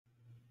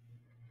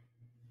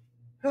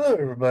Hello,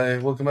 everybody.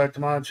 Welcome back to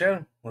my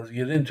channel. Let's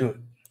get into it.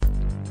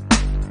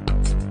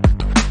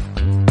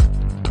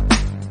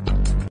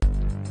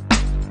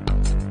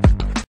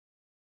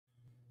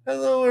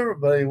 Hello,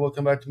 everybody.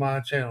 Welcome back to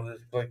my channel. This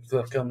is Clicking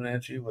Cliff coming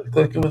at you with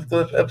Clicking with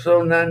Cliff,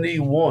 episode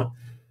 91.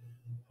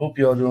 Hope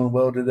y'all doing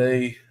well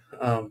today.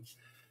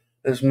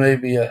 This may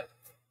be a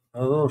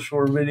little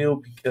short video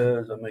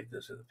because I make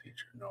this in the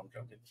future. No, I'm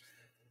joking.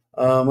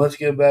 Let's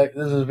get back.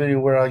 This is a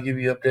video where I give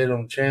you an update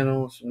on the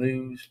channel, some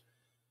news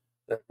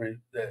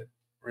that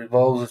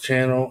revolves the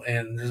channel,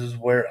 and this is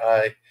where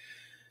I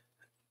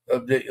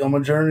update on my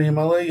journey in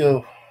my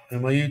Lego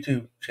and my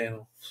YouTube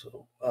channel.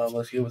 So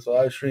let's get with the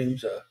live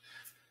streams.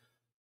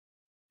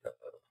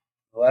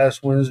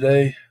 Last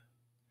Wednesday,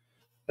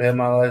 we had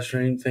my live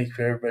stream. Thank you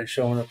for everybody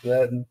showing up for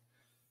that. And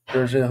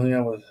Thursday, I hung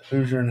out with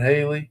Hoosier and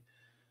Haley.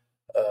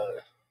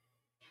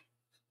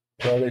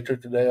 Friday,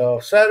 took the day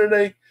off.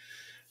 Saturday,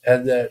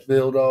 had that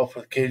build off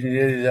with Cajun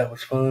Yeti. That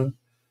was fun.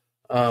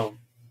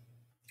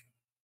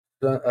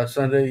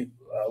 Sunday,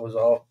 I was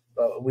off.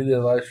 We did a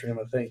live stream,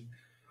 I think.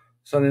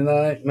 Sunday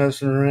night,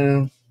 messing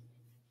around.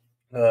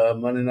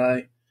 Monday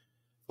night,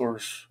 of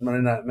course,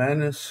 Monday Night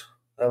Madness.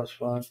 That was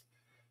fun.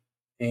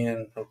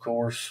 And, of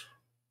course,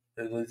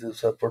 it leads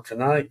us up for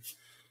tonight.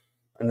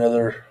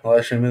 Another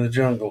live stream in the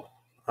jungle.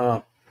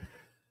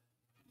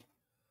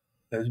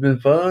 It's been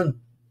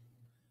fun.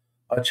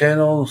 My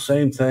channel,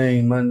 same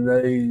thing.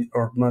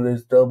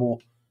 Monday's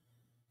double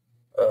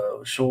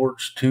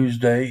shorts.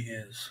 Tuesday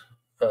is,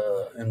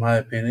 in my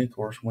opinion, of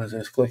course,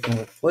 Wednesday's Clicking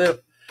with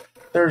Flip.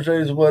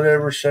 Thursday's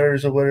whatever.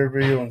 Saturday's a whatever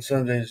video. And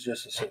Sunday's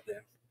just a sit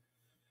down.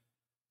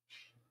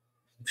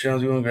 The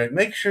channel's going great.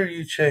 Make sure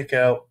you check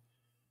out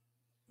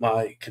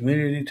my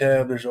community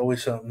tab. There's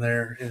always something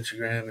there.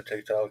 Instagram and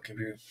TikTok if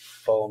you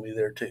follow me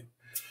there too.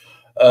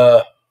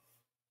 That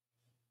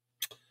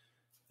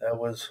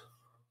was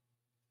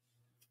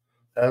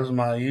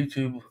my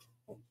YouTube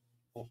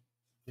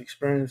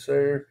experience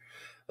there.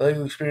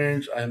 Lego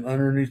experience. I'm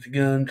underneath the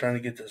gun trying to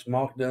get this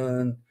mock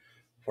done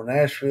for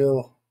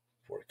Nashville,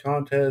 for a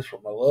contest, for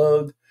my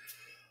lug.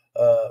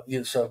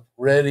 Get stuff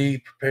ready,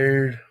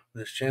 prepared.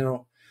 This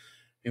channel,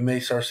 you may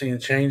start seeing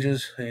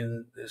changes,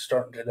 and it's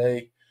starting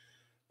today.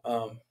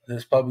 This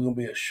is probably going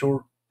to be a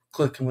short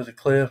Clicking with a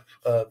Cliff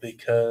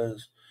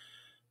because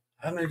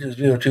I made this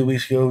video 2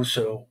 weeks ago,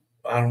 so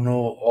I don't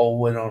know all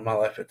what went on in my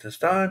life at this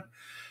time.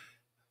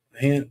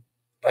 And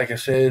like I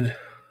said,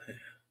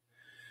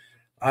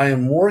 I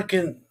am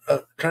working,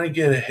 trying to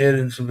get ahead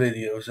in some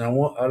videos, and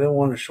I didn't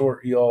want to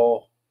short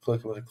y'all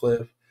Clicking with a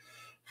Cliff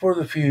for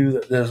the few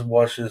that does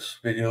watch this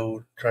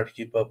video, try to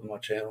keep up with my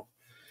channel.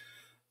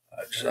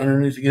 Just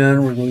underneath the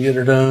gun, we're gonna get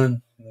her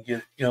done and get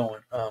it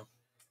going.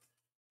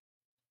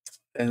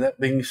 And that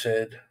being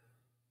said,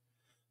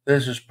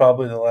 this is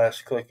probably the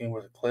last Clicking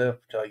with a Cliff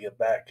till I get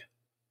back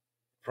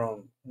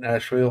from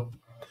Nashville.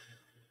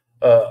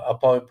 I'll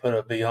probably put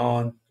a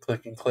Beyond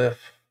Clicking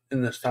Cliff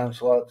in this time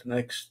slot the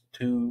next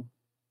 2,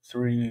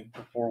 3,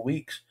 or 4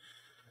 weeks.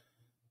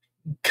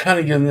 Kind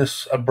of giving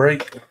this a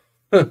break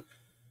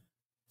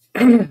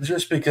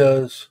just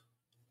because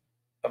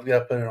I've got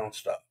to put it on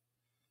stop.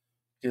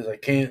 Because I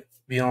can't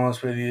be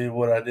honest with you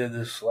what I did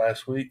this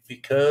last week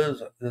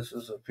because this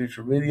is a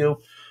future video.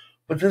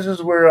 But this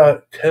is where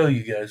I tell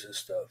you guys this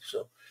stuff.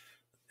 So,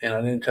 and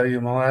I didn't tell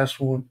you my last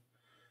one.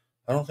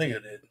 I don't think I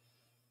did.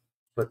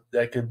 But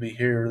that could be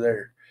here or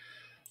there.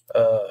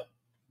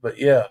 But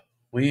yeah,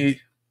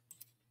 we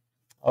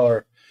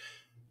are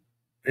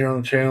here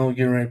on the channel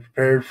getting ready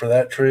prepared for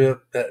that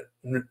trip, that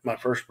my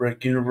first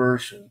break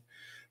universe, and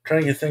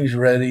trying to get things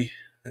ready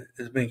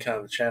has been kind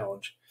of a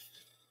challenge.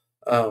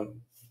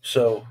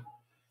 So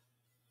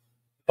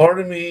part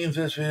of me, if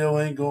this video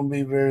ain't going to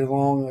be very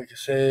long, like I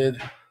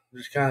said,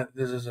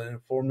 this is an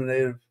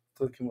informative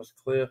Clicking with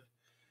Cliff.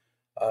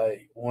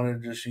 I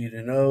wanted just you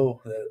to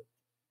know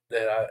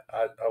that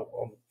I'm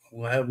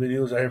going to have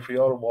videos out here for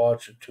y'all to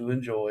watch and to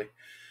enjoy,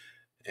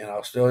 and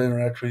I'll still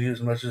interact with you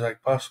as much as I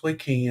possibly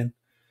can.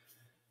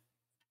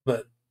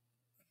 But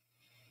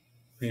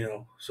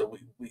so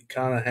we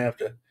kind of have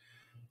to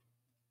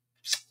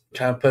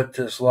kind of put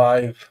this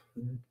live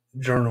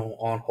journal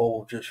on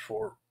hold just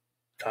for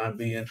time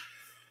being.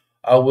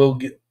 I will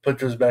put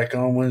this back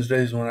on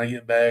Wednesdays when I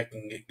get back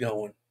and get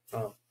going.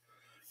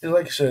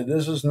 Like I said,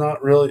 this is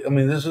not really. I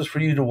mean, this is for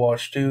you to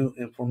watch too,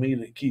 and for me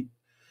to keep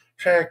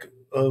track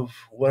of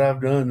what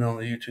I've done on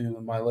the YouTube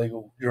and my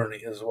Lego journey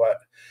is what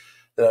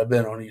that I've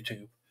been on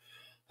YouTube.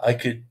 I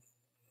could,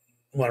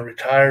 when I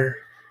retire,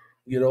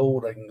 get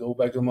old, I can go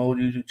back to my old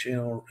YouTube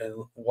channel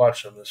and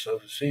watch some of this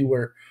stuff to see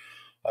where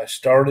I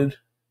started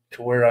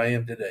to where I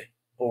am today,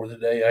 or the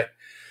day I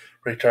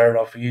retired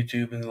off of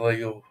YouTube and the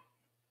Lego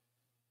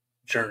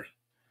journey.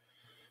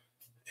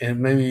 And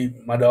maybe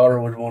my daughter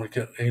would want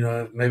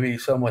to, maybe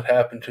something would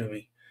happen to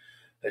me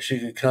that she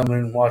could come in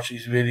and watch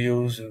these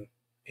videos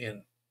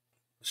and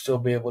still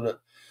be able to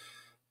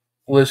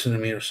listen to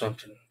me or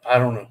something. I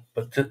don't know.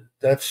 But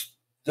that's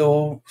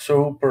the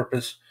sole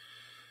purpose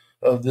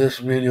of this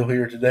video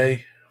here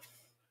today,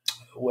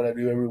 what I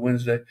do every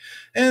Wednesday.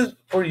 And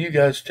for you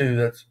guys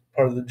too,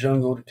 part of the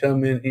jungle to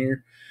come in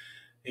here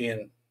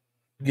and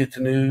get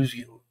the news,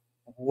 get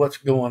what's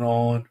going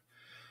on,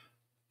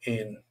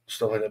 and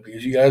stuff like that.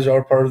 Because you guys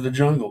are part of the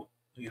jungle.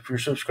 If you're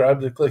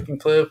subscribed to Click and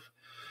Cliff,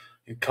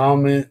 you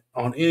comment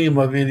on any of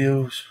my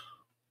videos,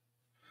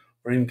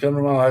 or even come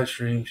to my live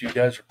streams, you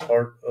guys are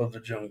part of the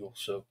jungle.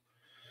 So,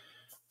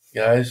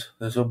 guys,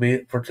 this will be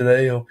it for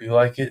today. Hope you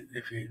like it.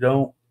 If you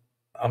don't,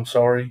 I'm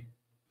sorry,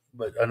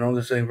 but I know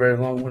this ain't a very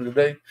long one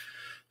today.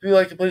 If you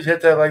like it, please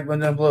hit that like button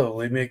down below.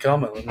 Leave me a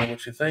comment. Let me know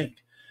what you think.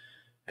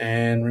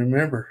 And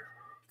remember,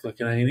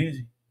 clicking ain't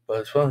easy,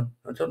 but it's fun.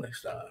 Until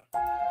next time.